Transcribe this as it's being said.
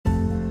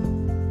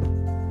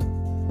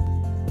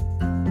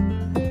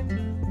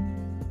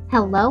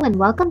Hello and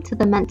welcome to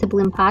the Meant to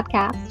Bloom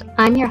podcast.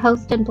 I'm your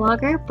host and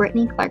blogger,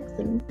 Brittany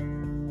Clarkson.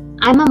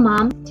 I'm a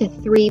mom to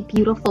 3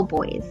 beautiful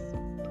boys,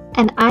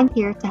 and I'm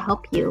here to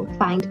help you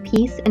find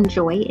peace and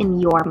joy in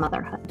your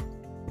motherhood.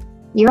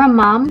 You're a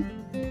mom,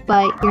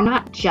 but you're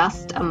not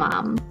just a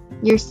mom.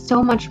 You're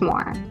so much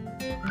more,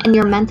 and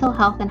your mental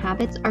health and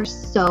habits are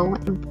so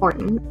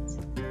important.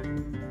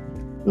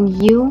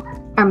 You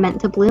are meant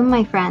to bloom,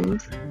 my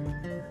friend.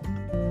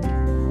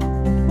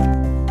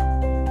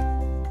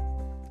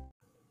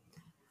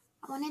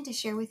 I wanted to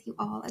share with you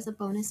all as a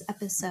bonus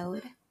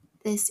episode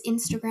this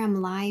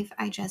Instagram live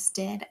I just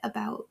did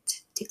about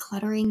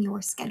decluttering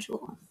your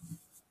schedule.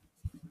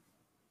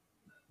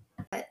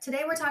 But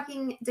today we're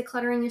talking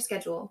decluttering your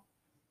schedule.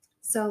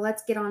 So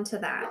let's get on to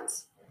that.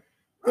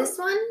 This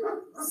one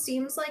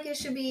seems like it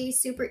should be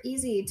super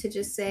easy to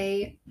just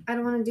say, I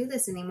don't want to do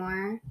this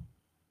anymore.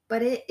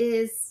 But it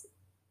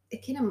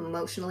can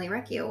emotionally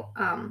wreck you.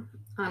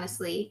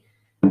 Honestly,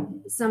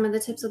 some of the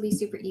tips will be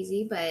super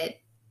easy, but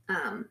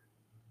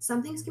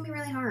some things can be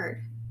really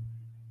hard.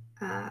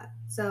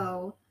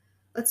 So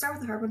let's start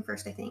with the hard one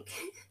first, I think.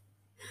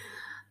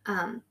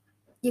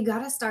 You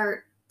got to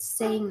start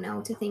saying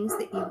no to things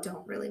that you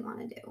don't really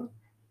want to do.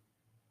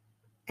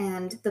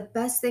 And the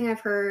best thing I've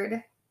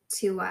heard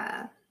to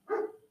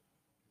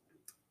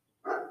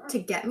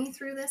get me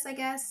through this, I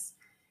guess,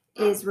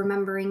 is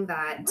remembering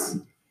that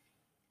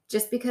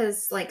just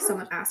because like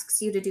someone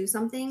asks you to do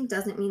something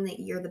doesn't mean that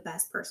you're the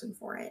best person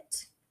for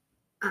it.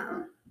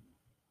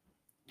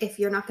 If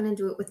you're not going to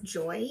do it with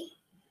joy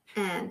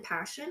and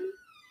passion,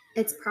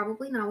 it's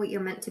probably not what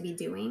you're meant to be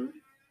doing.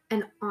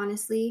 And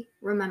honestly,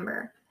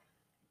 remember,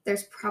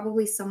 there's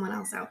probably someone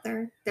else out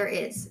there. There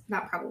is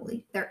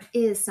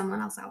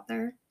someone else out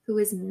there who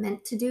is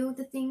meant to do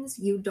the things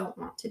you don't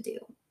want to do.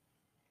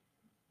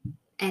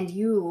 And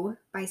you,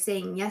 by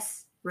saying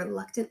yes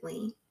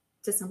reluctantly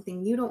to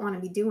something you don't want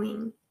to be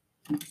doing,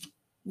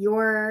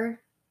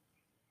 you're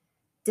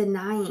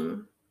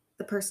denying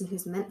the person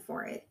who's meant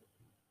for it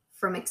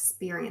from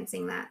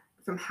experiencing that,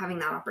 from having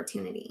that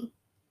opportunity.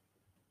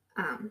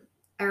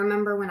 I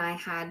remember when I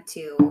had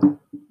to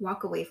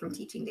walk away from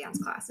teaching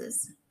dance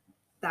classes.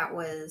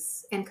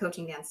 And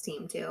coaching dance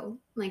team too.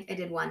 Like I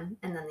did one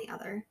and then the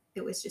other.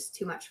 It was just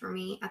too much for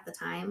me at the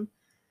time.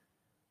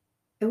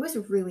 It was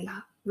really,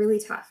 really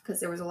tough because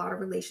there was a lot of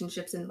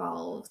relationships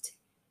involved.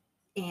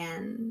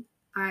 And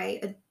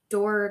I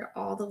adored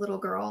all the little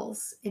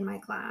girls in my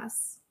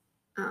class.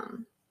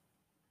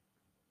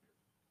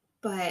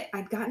 But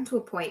I'd gotten to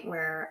a point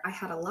where I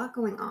had a lot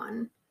going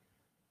on.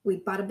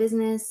 We'd bought a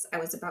business. I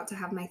was about to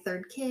have my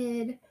 3rd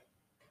kid.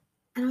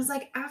 And I was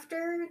like,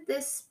 after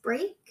this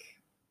break,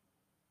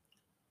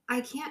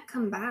 I can't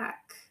come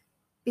back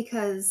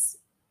because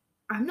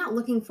I'm not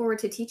looking forward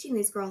to teaching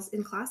these girls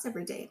in class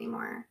every day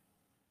anymore.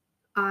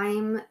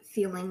 I'm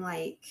feeling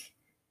like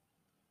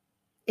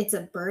it's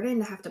a burden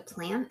to have to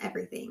plan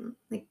everything.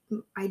 Like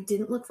I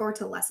didn't look forward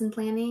to lesson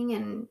planning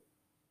and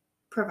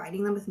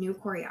providing them with new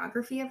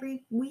choreography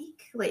every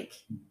week. Like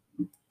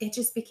it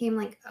just became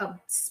like a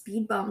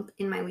speed bump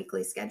in my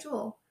weekly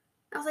schedule.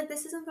 I was like,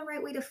 this isn't the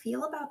right way to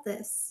feel about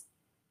this.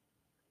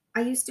 I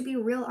used to be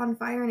real on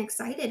fire and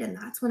excited, and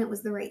that's when it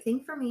was the right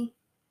thing for me.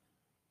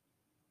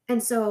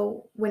 And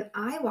so when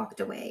I walked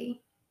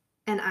away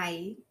and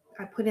I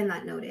put in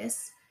that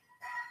notice,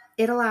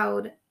 it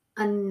allowed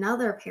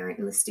another parent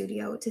in the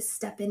studio to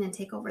step in and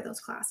take over those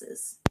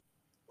classes.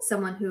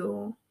 Someone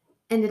who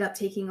ended up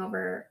taking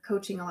over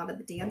coaching a lot of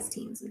the dance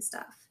teams and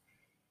stuff.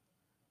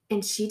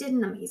 And she did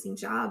an amazing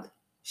job.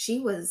 She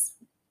was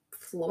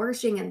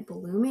flourishing and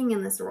blooming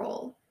in this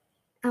role.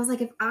 I was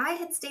like, if I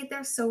had stayed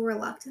there so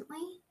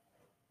reluctantly,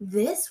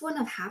 this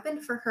wouldn't have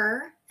happened for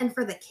her and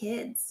for the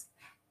kids.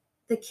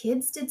 The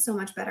kids did so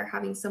much better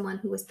having someone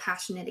who was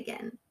passionate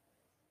again.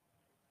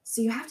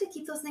 So you have to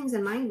keep those things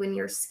in mind when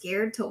you're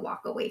scared to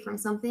walk away from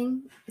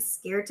something,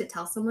 scared to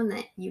tell someone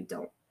that you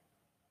don't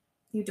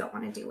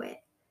want to do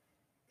it.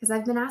 Because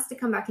I've been asked to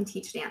come back and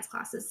teach dance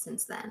classes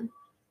since then.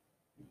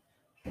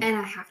 And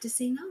I have to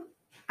say no.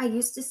 I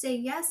used to say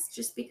yes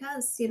just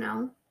because,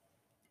 number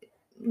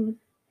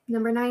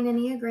 9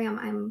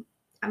 Enneagram,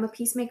 I'm a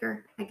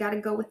peacemaker. I got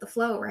to go with the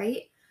flow,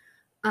 right?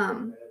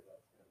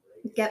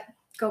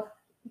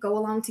 Go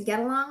along to get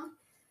along.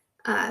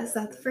 Is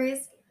that the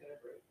phrase?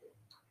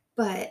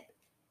 But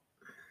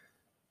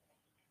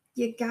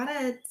you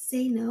gotta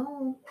say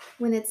no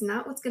when it's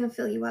not what's going to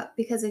fill you up.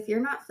 Because if you're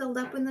not filled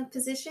up in the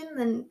position,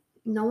 then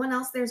no one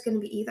else there's going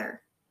to be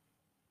either.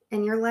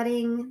 And you're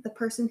letting the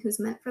person who's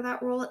meant for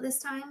that role at this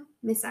time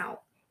miss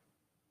out.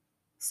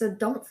 So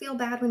don't feel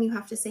bad when you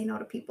have to say no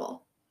to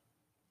people,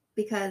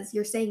 because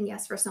you're saying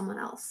yes for someone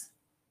else.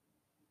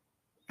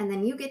 And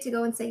then you get to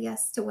go and say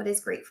yes to what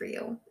is great for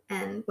you.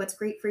 And what's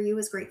great for you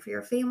is great for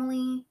your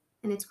family.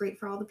 And it's great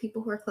for all the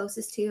people who are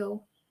closest to you.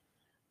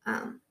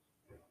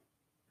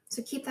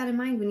 So keep that in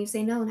mind when you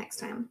say no next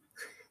time.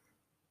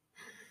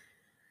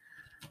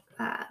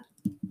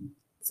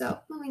 So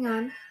moving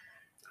on,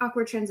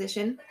 awkward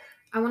transition.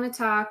 I want to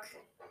talk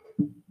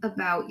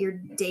about your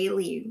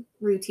daily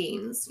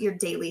routines, your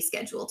daily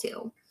schedule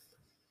too.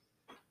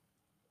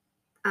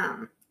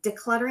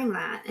 Decluttering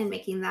that and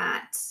making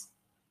that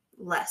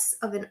less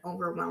of an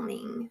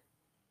overwhelming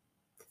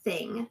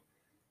thing.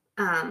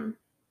 Um,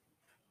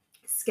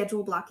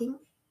 Schedule blocking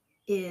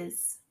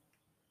is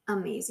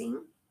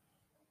amazing.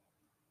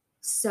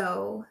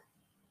 So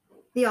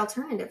the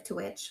alternative to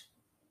which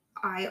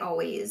I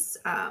always,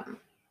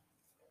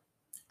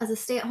 as a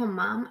stay-at-home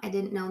mom, I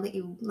didn't know that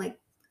you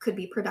could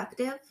be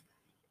productive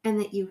and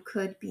that you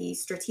could be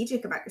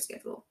strategic about your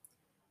schedule.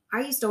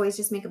 I used to always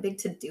just make a big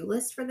to-do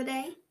list for the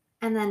day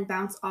and then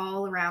bounce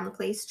all around the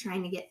place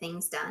trying to get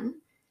things done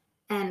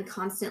and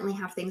constantly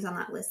have things on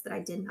that list that I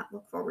did not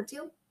look forward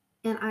to.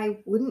 And I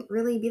wouldn't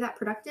really be that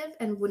productive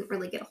and wouldn't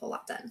really get a whole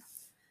lot done.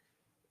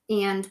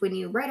 And when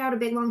you write out a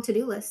big long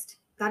to-do list,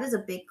 that is a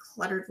big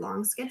cluttered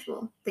long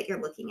schedule that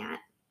you're looking at.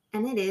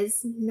 And it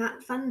is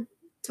not fun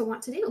to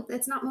want to do.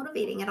 It's not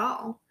motivating at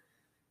all.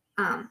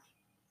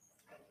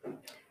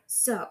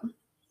 So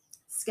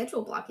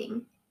schedule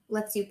blocking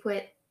lets you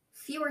put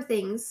fewer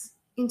things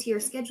into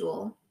your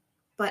schedule,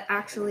 but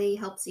actually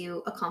helps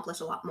you accomplish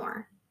a lot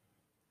more.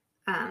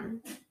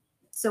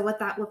 So what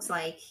that looks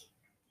like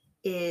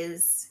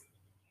is,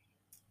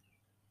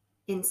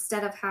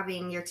 instead of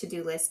having your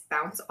to-do list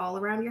bounce all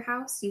around your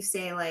house, you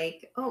say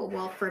like, oh,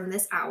 well, from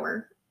this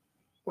hour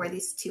or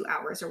these 2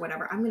 hours or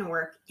whatever, I'm going to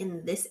work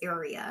in this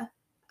area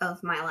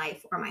of my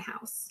life or my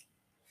house.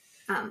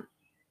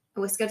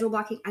 With schedule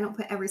blocking, I don't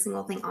put every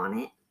single thing on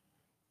it.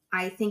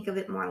 I think of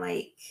it more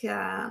like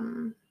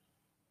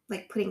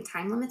putting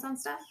time limits on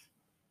stuff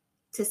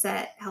to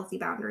set healthy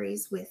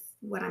boundaries with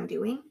what I'm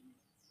doing.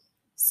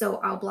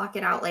 So I'll block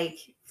it out like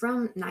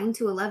from 9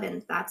 to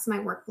 11, that's my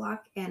work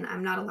block, and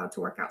I'm not allowed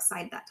to work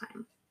outside that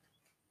time.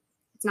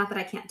 It's not that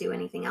I can't do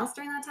anything else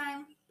during that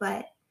time,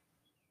 but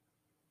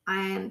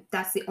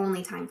that's the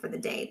only time for the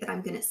day that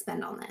I'm going to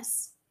spend on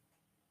this.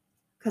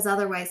 Because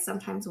otherwise,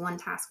 sometimes one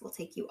task will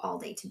take you all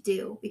day to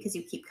do because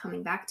you keep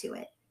coming back to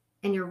it,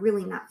 and you're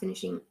really not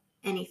finishing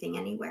anything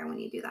anywhere when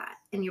you do that,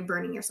 and you're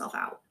burning yourself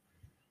out.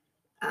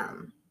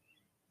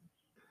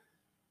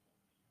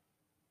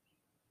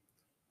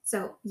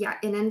 So yeah,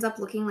 it ends up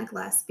looking like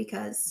less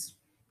because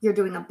you're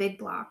doing a big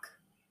block.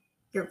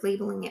 You're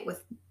labeling it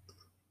with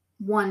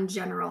one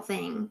general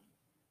thing.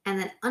 And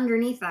then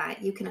underneath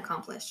that, you can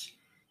accomplish,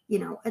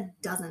 a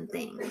dozen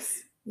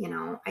things.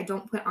 I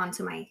don't put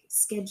onto my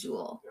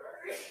schedule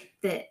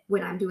that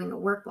when I'm doing a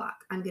work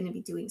block, I'm going to be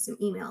doing some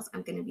emails.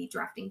 I'm going to be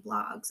drafting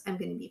blogs. I'm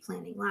going to be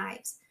planning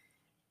lives.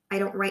 I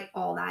don't write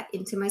all that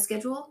into my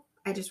schedule.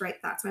 I just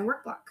write, that's my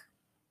work block.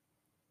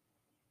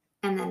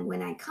 And then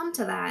when I come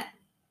to that,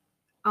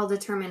 I'll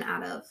determine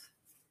out of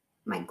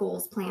my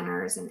goals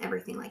planners and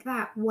everything like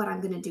that what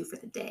I'm going to do for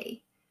the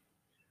day.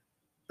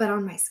 But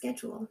on my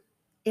schedule,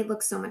 it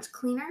looks so much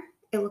cleaner.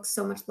 It looks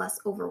so much less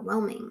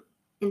overwhelming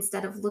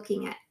instead of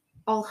looking at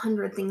all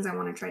 100 things I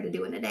want to try to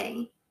do in a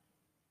day,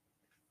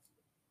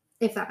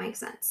 if that makes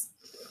sense.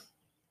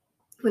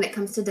 When it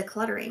comes to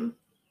decluttering,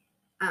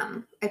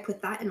 I put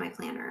that in my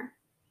planner,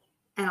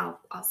 and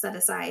I'll set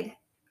aside,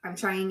 I'm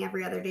trying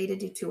every other day to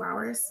do 2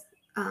 hours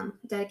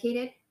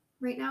dedicated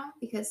right now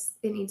because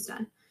it needs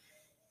done,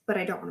 but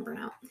I don't want to burn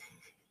out.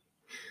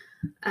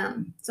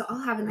 So I'll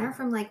have in there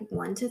from like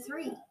 1 to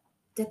 3,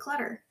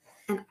 declutter.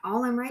 And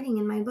all I'm writing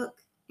in my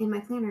book, in my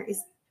planner,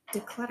 is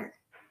declutter.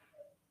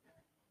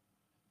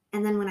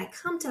 And then when I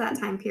come to that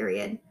time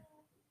period,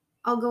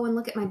 I'll go and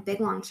look at my big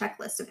long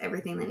checklist of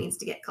everything that needs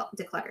to get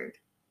decluttered.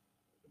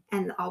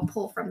 And I'll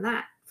pull from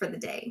that for the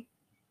day.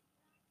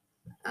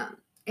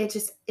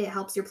 It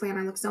helps your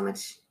planner look so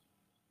much,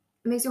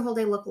 it makes your whole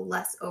day look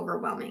less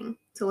overwhelming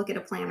to look at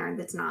a planner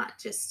that's not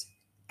just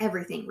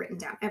everything written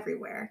down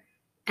everywhere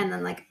and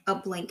then like a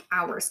blank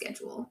hour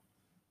schedule.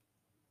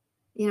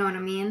 You know what I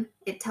mean?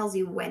 It tells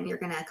you when you're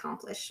going to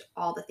accomplish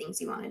all the things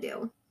you want to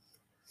do.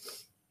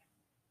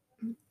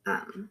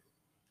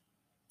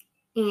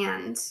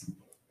 And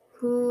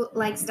who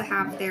likes to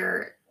have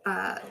their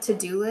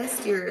to-do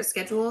list, your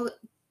schedule,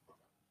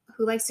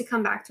 who likes to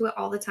come back to it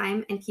all the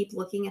time and keep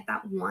looking at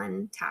that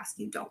one task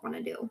you don't want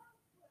to do?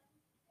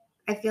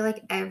 I feel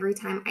like every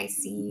time I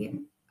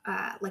see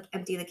like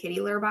empty the kitty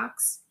litter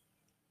box,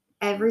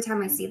 every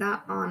time I see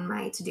that on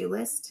my to-do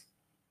list,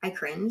 I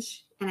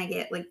cringe and I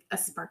get like a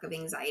spark of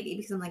anxiety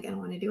because I'm like, I don't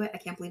want to do it. I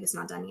can't believe it's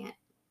not done yet.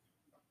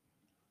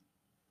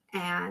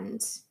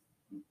 And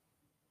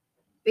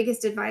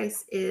biggest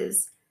advice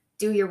is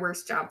do your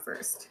worst job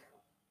first.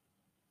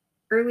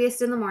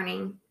 Earliest in the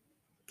morning,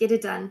 get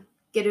it done,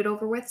 get it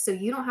over with, so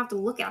you don't have to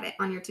look at it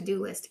on your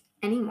to-do list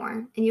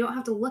anymore. And you don't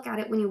have to look at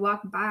it when you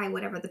walk by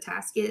whatever the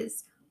task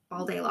is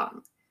all day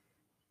long.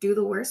 Do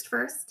the worst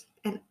first,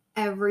 and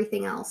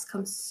everything else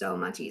comes so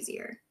much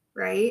easier,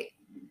 right?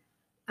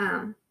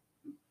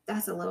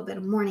 That's a little bit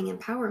of morning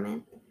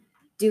empowerment.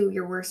 Do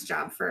your worst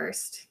job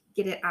first,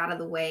 get it out of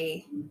the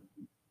way,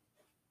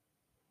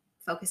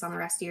 focus on the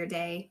rest of your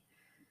day.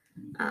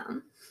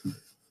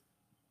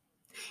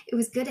 It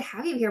was good to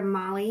have you here,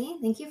 Molly.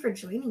 Thank you for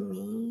joining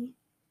me.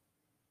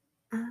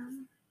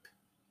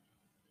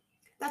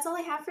 That's all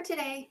I have for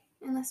today,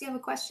 unless you have a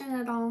question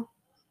at all.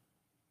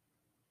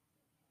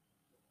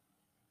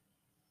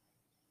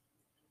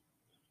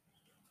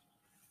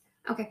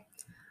 Okay.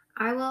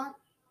 I will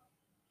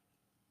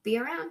be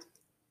around.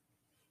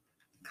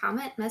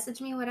 Comment,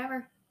 message me,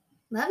 whatever.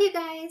 Love you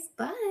guys.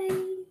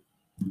 Bye.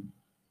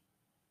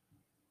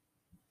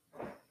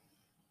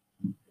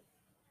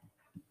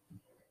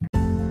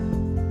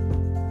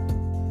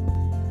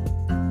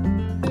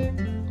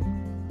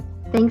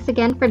 Thanks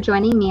again for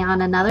joining me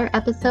on another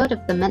episode of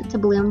the Meant to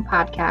Bloom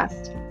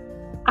podcast.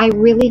 I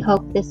really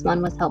hope this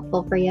one was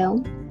helpful for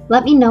you.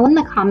 Let me know in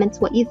the comments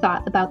what you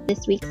thought about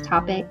this week's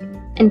topic,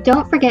 and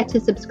don't forget to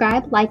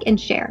subscribe, like, and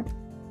share.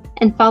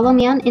 And follow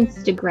me on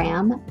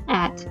Instagram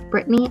at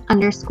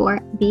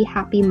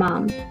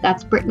Brittany_TheHappyMom.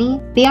 That's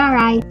Brittany,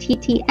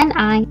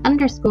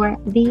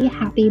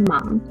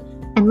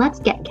 BRITTNI_TheHappyMom. And let's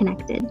get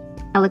connected.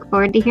 I look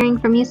forward to hearing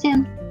from you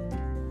soon.